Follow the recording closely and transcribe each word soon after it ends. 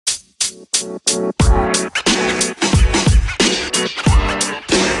Hello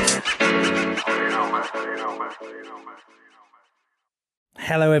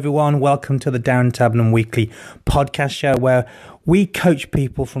everyone, welcome to the Darren Tabnum Weekly podcast show where we coach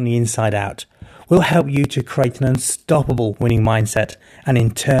people from the inside out. We'll help you to create an unstoppable winning mindset and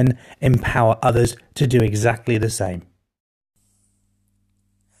in turn empower others to do exactly the same.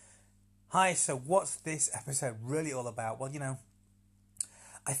 Hi, so what's this episode really all about? Well,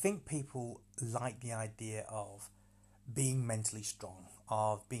 I think people like the idea of being mentally strong,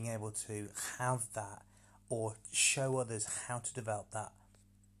 of being able to have that or show others how to develop that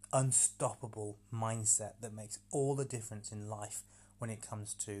unstoppable mindset that makes all the difference in life when it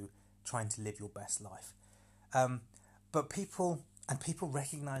comes to trying to live your best life. But people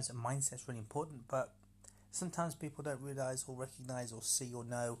recognize that mindset's really important, but sometimes people don't realize or recognize or see or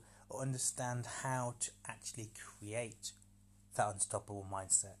know or understand how to actually create that unstoppable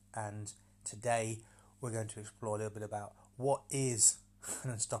mindset. And today we're going to explore a little bit about what is an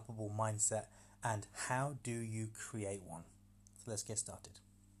unstoppable mindset and how do you create one. So let's get started.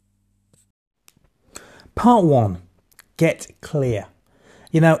 Part 1, get clear.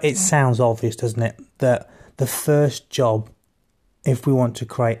 It sounds obvious, doesn't it, that the first job, if we want to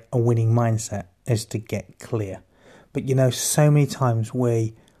create a winning mindset, is to get clear. But so many times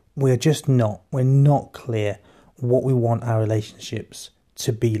we're not clear what we want our relationships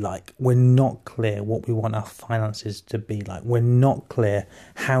to be like. We're not clear what we want our finances to be like. We're not clear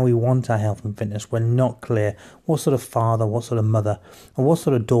how we want our health and fitness. We're not clear what sort of father, what sort of mother, or what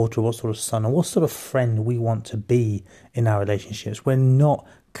sort of daughter, what sort of son, or what sort of friend we want to be in our relationships. We're not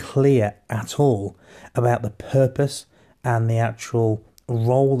clear at all about the purpose and the actual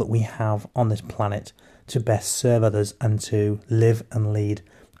role that we have on this planet to best serve others and to live and lead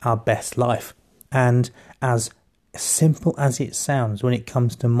our best life. And as simple as it sounds when it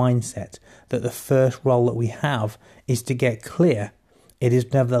comes to mindset, that the first role that we have is to get clear, it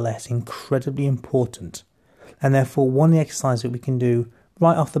is nevertheless incredibly important. And therefore, one of the exercises that we can do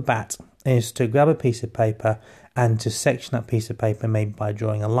right off the bat is to grab a piece of paper and to section that piece of paper, maybe by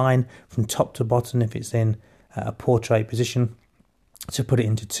drawing a line from top to bottom if it's in a portrait position, to put it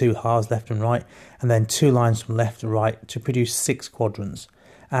into 2 halves, left and right, and then 2 lines from left to right to produce 6 quadrants.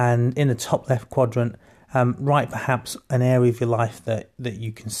 And in the top left quadrant, write perhaps an area of your life that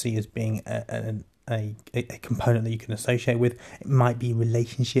you can see as being a component that you can associate with. It might be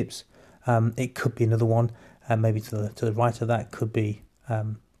relationships. It could be another one. Maybe to the right of that could be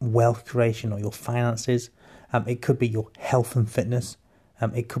wealth creation or your finances. It could be your health and fitness.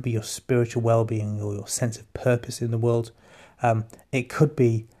 It could be your spiritual well-being or your sense of purpose in the world. It could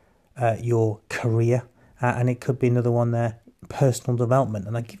be your career, and it could be another one there, personal development.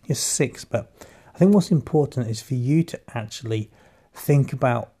 And I give you 6, but I think what's important is for you to actually think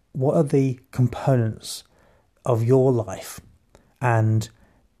about what are the components of your life and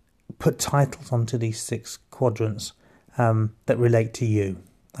put titles onto these 6 quadrants that relate to you.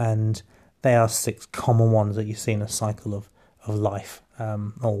 And they are 6 common ones that you see in a cycle of life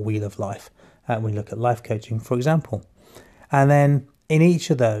or wheel of life when we look at life coaching, for example. And then in each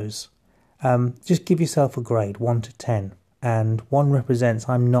of those, just give yourself a grade, 1 to 10. And 1 represents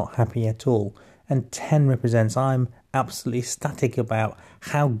I'm not happy at all. And 10 represents I'm absolutely ecstatic about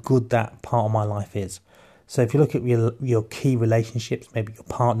how good that part of my life is. So if you look at your key relationships, maybe your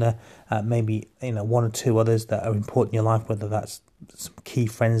partner, maybe 1 or 2 others that are important in your life, whether that's some key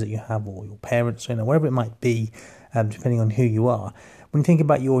friends that you have or your parents, whatever it might be, depending on who you are. When you think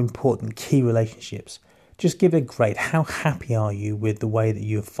about your important key relationships, just give a grade. How happy are you with the way that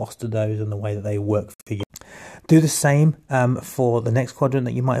you have fostered those and the way that they work for you? Do the same for the next quadrant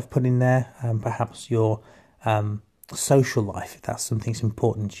that you might have put in there, perhaps your social life, if that's something that's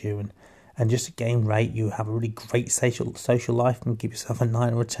important to you. And just again, rate you have a really great social life and give yourself a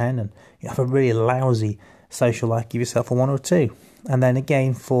 9 or a 10. And you have a really lousy social life, give yourself a 1 or a 2. And then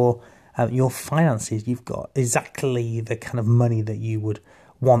again, for your finances, you've got exactly the kind of money that you would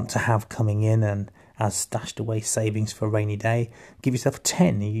want to have coming in and as stashed away savings for a rainy day. Give yourself a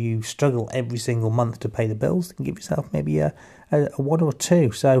 10. You struggle every single month to pay the bills, and give yourself maybe a 1 or a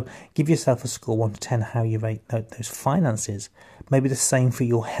 2. So give yourself a score 1 to 10 how you rate those finances. Maybe the same for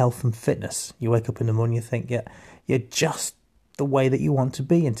your health and fitness. You wake up in the morning, you think, you're just the way that you want to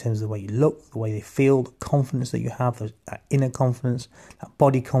be in terms of the way you look, the way you feel, the confidence that you have, that inner confidence, that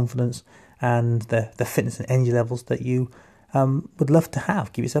body confidence, and the fitness and energy levels that you would love to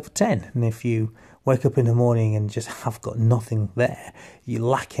have. Give yourself a 10. And if you wake up in the morning and just have got nothing there, you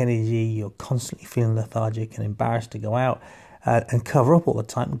lack energy, you're constantly feeling lethargic and embarrassed to go out and cover up all the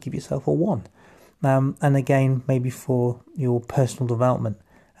time, give yourself a 1. And again, maybe for your personal development,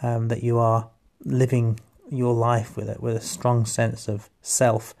 that you are living your life with a strong sense of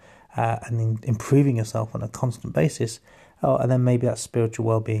self and improving yourself on a constant basis. Oh, and then maybe that spiritual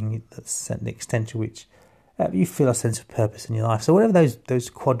well-being, that's the extent to which you feel a sense of purpose in your life. So whatever those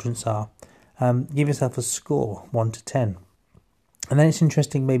quadrants are, give yourself a score, 1 to 10. And then it's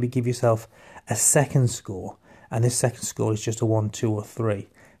interesting, maybe give yourself a second score, and this second score is just a 1, 2, or 3.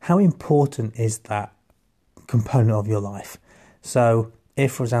 How important is that component of your life? So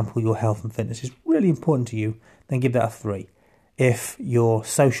if, for example, your health and fitness is really important to you, then give that a 3. If your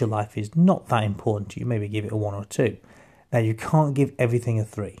social life is not that important to you, maybe give it a 1 or 2. Now, you can't give everything a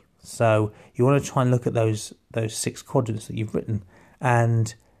 3. So you want to try and look at those 6 quadrants that you've written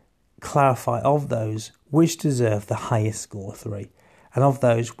and clarify of those which deserve the highest score, 3, and of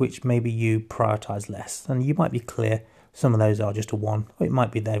those which maybe you prioritise less. And you might be clear some of those are just a 1, or it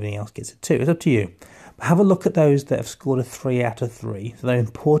might be that everything else gets a 2. It's up to you. But have a look at those that have scored a 3 out of 3, so they're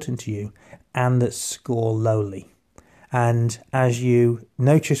important to you, and that score lowly. And as you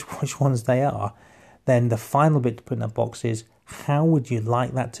notice which ones they are, then the final bit to put in that box is, how would you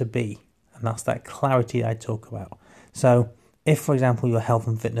like that to be? And that's that clarity I talk about. So if, for example, your health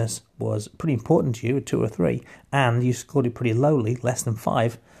and fitness was pretty important to you, a 2 or 3, and you scored it pretty lowly, less than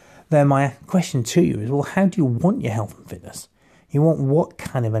 5, then my question to you is, well, how do you want your health and fitness? You want what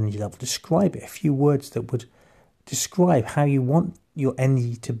kind of energy level? Describe it. A few words that would describe how you want your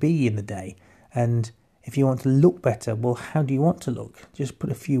energy to be in the day. And if you want to look better, well, how do you want to look? Just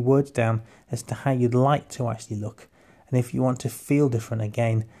put a few words down as to how you'd like to actually look. And if you want to feel different,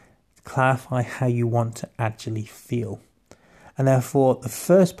 again, clarify how you want to actually feel. And therefore, the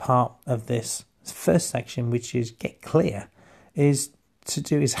first part of this first section, which is get clear, is to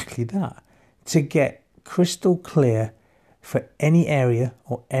do exactly that. To get crystal clear for any area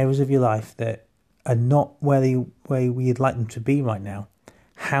or areas of your life that are not where we'd like them to be right now.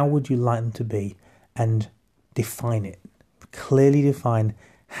 How would you like them to be? And define it. Clearly define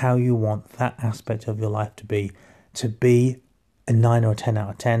how you want that aspect of your life to be a 9 or a 10 out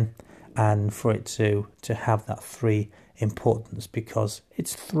of 10, and for it to have that 3 importance because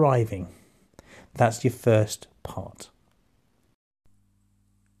it's thriving. That's your first part.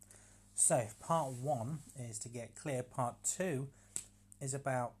 So if part 1 is to get clear, part 2 is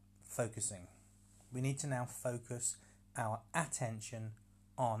about focusing. We need to now focus our attention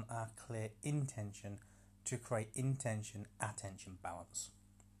on our clear intention to create intention-attention balance.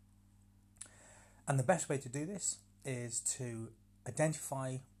 And the best way to do this is to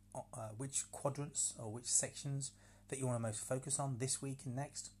identify which quadrants or which sections that you want to most focus on this week and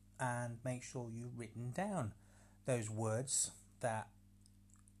next, and make sure you've written down those words that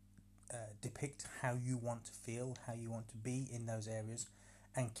depict how you want to feel, how you want to be in those areas,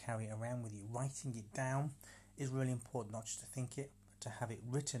 and carry it around with you. Writing it down is really important, not just to think it, but to have it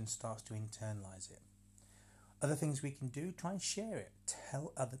written starts to internalize it. Other things we can do, try and share it.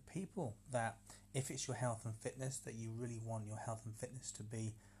 Tell other people that if it's your health and fitness, that you really want your health and fitness to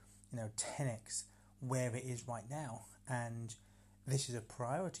be, 10x where it is right now, and this is a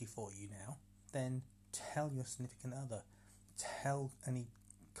priority for you now, then tell your significant other, tell any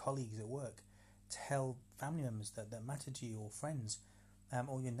colleagues at work, tell family members that matter to you, or friends,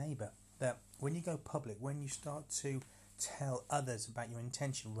 or your neighbour, that when you go public, when you start to tell others about your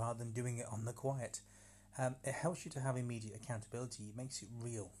intention rather than doing it on the quiet, it helps you to have immediate accountability. It makes it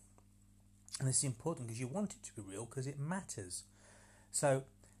real. And this is important because you want it to be real because it matters. So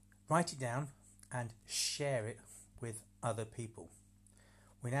write it down and share it with other people.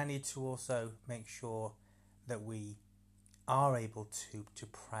 We now need to also make sure that we are able to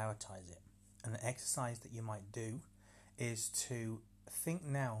prioritize it. And the exercise that you might do is to think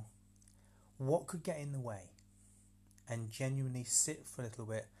now, what could get in the way? And genuinely sit for a little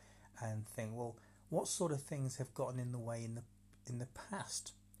bit and think, well, what sort of things have gotten in the way in the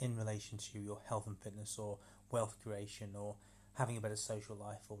past in relation to your health and fitness, or wealth creation, or having a better social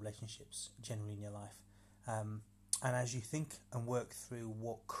life, or relationships generally in your life? And as you think and work through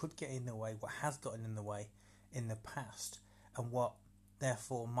what could get in the way, what has gotten in the way in the past, and what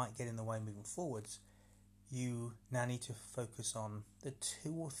therefore might get in the way moving forwards, you now need to focus on the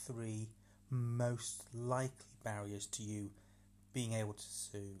 2 or 3 most likely barriers to you being able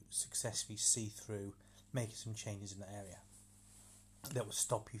to successfully see through making some changes in the area that will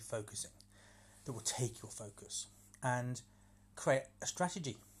stop you focusing, that will take your focus, and create a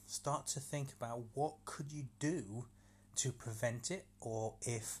strategy. Start to think about what could you do to prevent it, or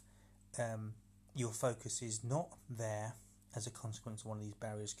if your focus is not there as a consequence of one of these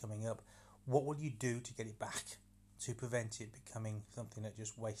barriers coming up, what will you do to get it back, to prevent it becoming something that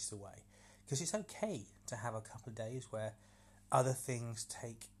just wastes away? Because it's okay to have a couple of days where Other things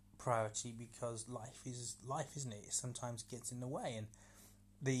take priority because life is life, isn't it? It sometimes gets in the way, and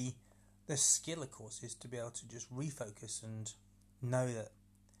the skill, of course, is to be able to just refocus and know that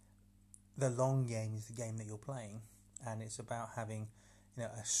the long game is the game that you're playing, and it's about having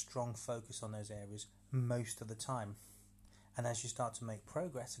a strong focus on those areas most of the time. And as you start to make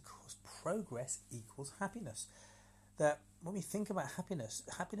progress, of course, progress equals happiness. That when we think about happiness,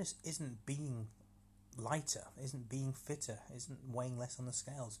 happiness isn't being lighter, isn't being fitter, isn't weighing less on the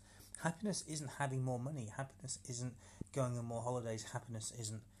scales. Happiness isn't having more money. Happiness isn't going on more holidays. Happiness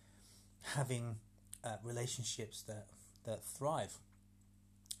isn't having relationships that thrive.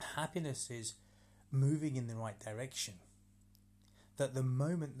 Happiness is moving in the right direction. That the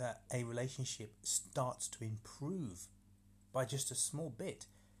moment that a relationship starts to improve by just a small bit,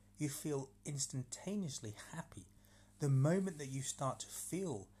 you feel instantaneously happy. The moment that you start to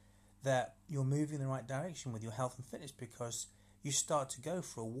feel that you're moving in the right direction with your health and fitness, because you start to go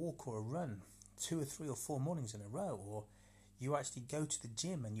for a walk or a run 2 or 3 or 4 mornings in a row, or you actually go to the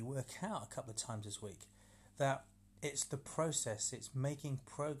gym and you work out a couple of times this week, that it's the process, it's making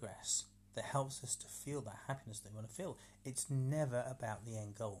progress that helps us to feel that happiness that we want to feel. It's never about the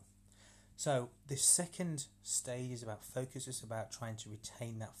end goal. So the second stage is about focus. It's about trying to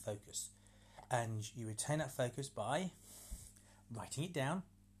retain that focus. And you retain that focus by writing it down,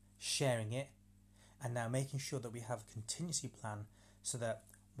 sharing it, and now making sure that we have a contingency plan so that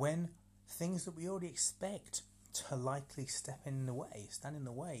when things that we already expect to likely stand in the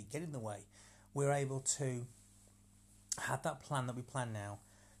way, get in the way, we're able to have that plan that we plan now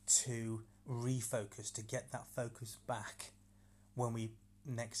to refocus, to get that focus back when we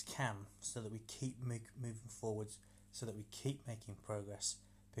next can, so that we keep moving forwards, so that we keep making progress,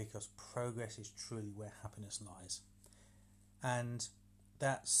 because progress is truly where happiness lies. And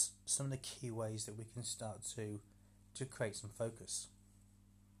that's some of the key ways that we can start to create some focus.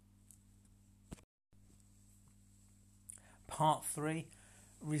 Part 3,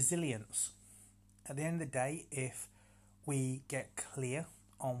 resilience. At the end of the day, if we get clear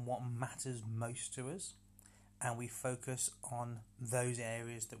on what matters most to us, and we focus on those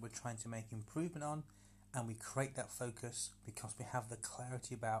areas that we're trying to make improvement on, and we create that focus because we have the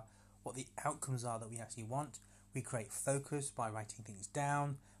clarity about what the outcomes are that we actually want. We create focus by writing things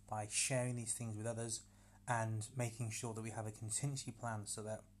down, by sharing these things with others, and making sure that we have a contingency plan so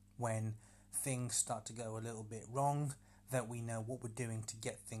that when things start to go a little bit wrong, that we know what we're doing to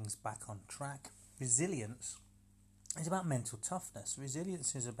get things back on track. Resilience is about mental toughness.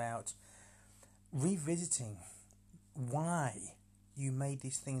 Resilience is about revisiting why you made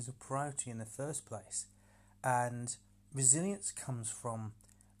these things a priority in the first place. And resilience comes from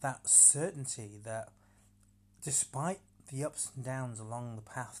that certainty that despite the ups and downs along the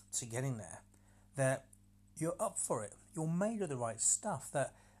path to getting there, that you're up for it, you're made of the right stuff,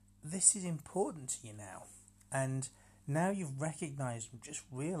 that this is important to you now. And now you've recognised and just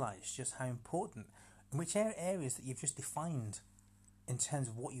realised just how important, in which areas that you've just defined in terms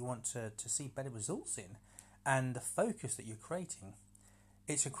of what you want to see better results in, and the focus that you're creating.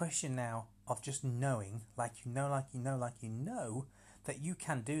 It's a question now of just knowing, like you know, that you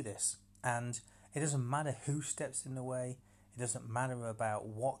can do this. And it doesn't matter who steps in the way, it doesn't matter about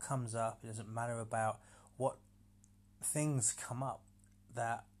what comes up, it doesn't matter about what things come up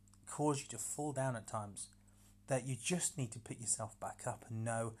that cause you to fall down at times, that you just need to pick yourself back up and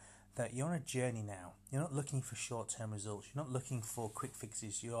know that you're on a journey now. You're not looking for short-term results. You're not looking for quick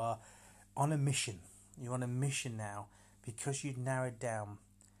fixes. You are on a mission. You're on a mission now because you've narrowed down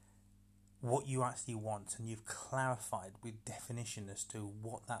what you actually want, and you've clarified with definition as to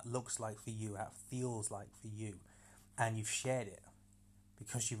what that looks like for you, how it feels like for you, and you've shared it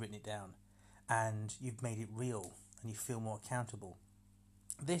because you've written it down, and you've made it real, and you feel more accountable.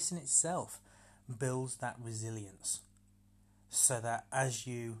 This in itself builds that resilience, so that as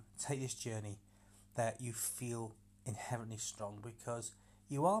you take this journey, that you feel inherently strong because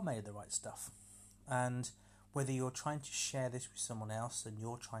you are made of the right stuff. And whether you're trying to share this with someone else and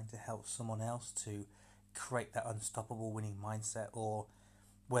you're trying to help someone else to create that unstoppable winning mindset, or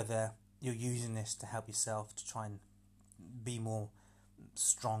whether you're using this to help yourself to try and be more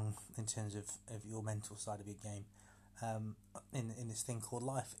strong in terms of your mental side of your game, in this thing called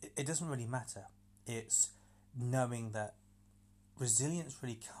life, it doesn't really matter. It's knowing that resilience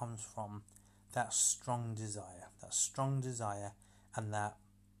really comes from that strong desire and that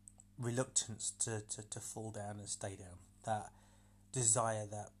reluctance to fall down and stay down, that desire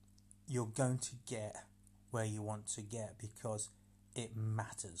that you're going to get where you want to get because it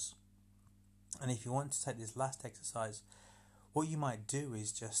matters. And if you want to take this last exercise, what you might do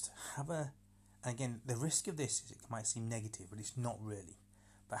is just have a And again, the risk of this is it might seem negative, but it's not really.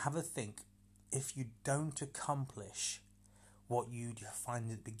 But have a think, if you don't accomplish what you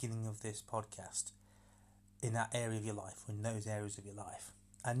defined at the beginning of this podcast in that area of your life, or in those areas of your life,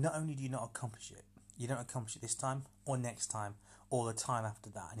 and not only do you not accomplish it, you don't accomplish it this time, or next time, or the time after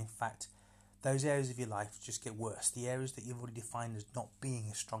that, and in fact, those areas of your life just get worse. The areas that you've already defined as not being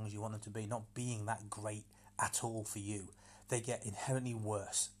as strong as you want them to be, not being that great at all for you, they get inherently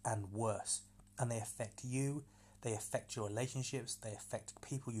worse and worse. And they affect you, they affect your relationships, they affect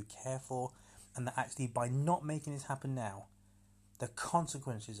people you care for. And that actually, by not making this happen now, the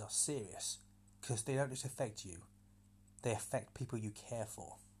consequences are serious. Because they don't just affect you, they affect people you care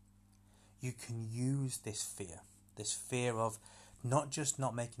for. You can use this fear of not just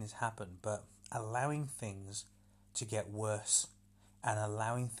not making this happen, but allowing things to get worse, and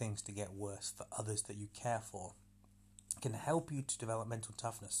allowing things to get worse for others that you care for can help you to develop mental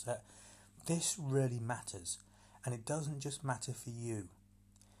toughness. This really matters, and it doesn't just matter for you.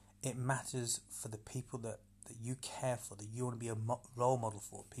 It matters for the people that you care for, that you want to be a role model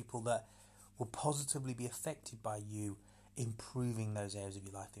for, people that will positively be affected by you improving those areas of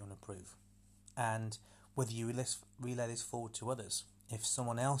your life that you want to improve. And whether you relay this forward to others, if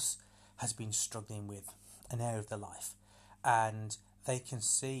someone else has been struggling with an area of their life and they can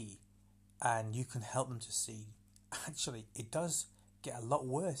see, and you can help them to see, actually it does get a lot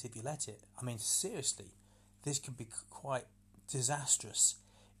worse if you let it. I mean, seriously, this could be quite disastrous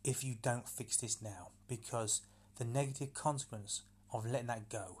if you don't fix this now, because the negative consequence of letting that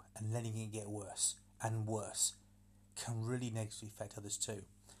go and letting it get worse and worse can really negatively affect others too.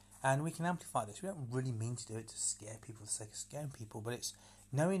 And we can amplify this. We don't really mean to do it to scare people for the sake of scaring people, but it's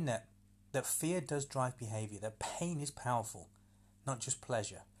knowing that fear does drive behaviour, that pain is powerful, not just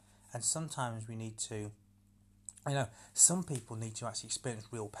pleasure. And sometimes we need to, some people need to actually experience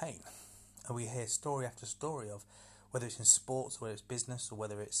real pain. And we hear story after story of, whether it's in sports, or whether it's business, or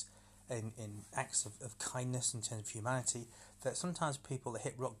whether it's in acts of kindness in terms of humanity, that sometimes people that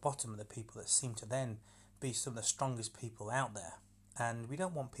hit rock bottom are the people that seem to then be some of the strongest people out there. And we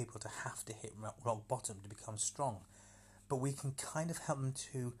don't want people to have to hit rock bottom to become strong, but we can kind of help them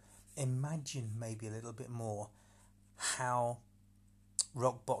to imagine maybe a little bit more how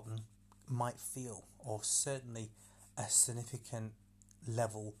rock bottom might feel, or certainly a significant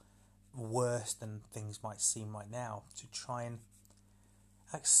level worse than things might seem right now, to try and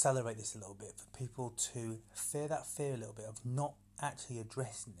accelerate this a little bit, for people to fear a little bit of not actually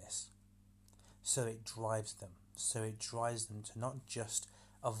addressing this, so it drives them to not just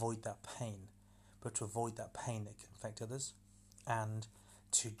avoid that pain, but to avoid that pain that can affect others, and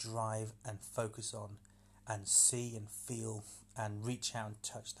to drive and focus on and see and feel and reach out and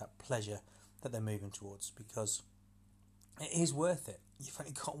touch that pleasure that they're moving towards, because it is worth it. You've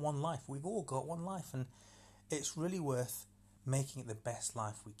only got one life. We've all got one life, and it's really worth making it the best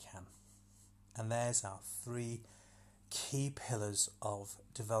life we can. And there's our 3 key pillars of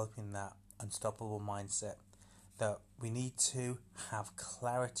developing that unstoppable mindset, that we need to have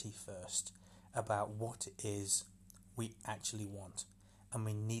clarity first about what it is we actually want, and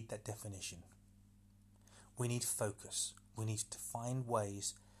we need that definition. We need focus. We need to find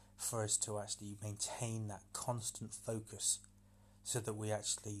ways for us to actually maintain that constant focus, so that we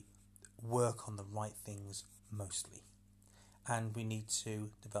actually work on the right things mostly. And we need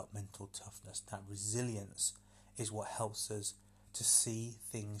to develop mental toughness. That resilience is what helps us to see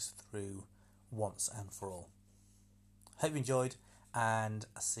things through once and for all. Hope you enjoyed, and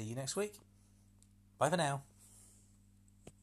I'll see you next week. Bye for now.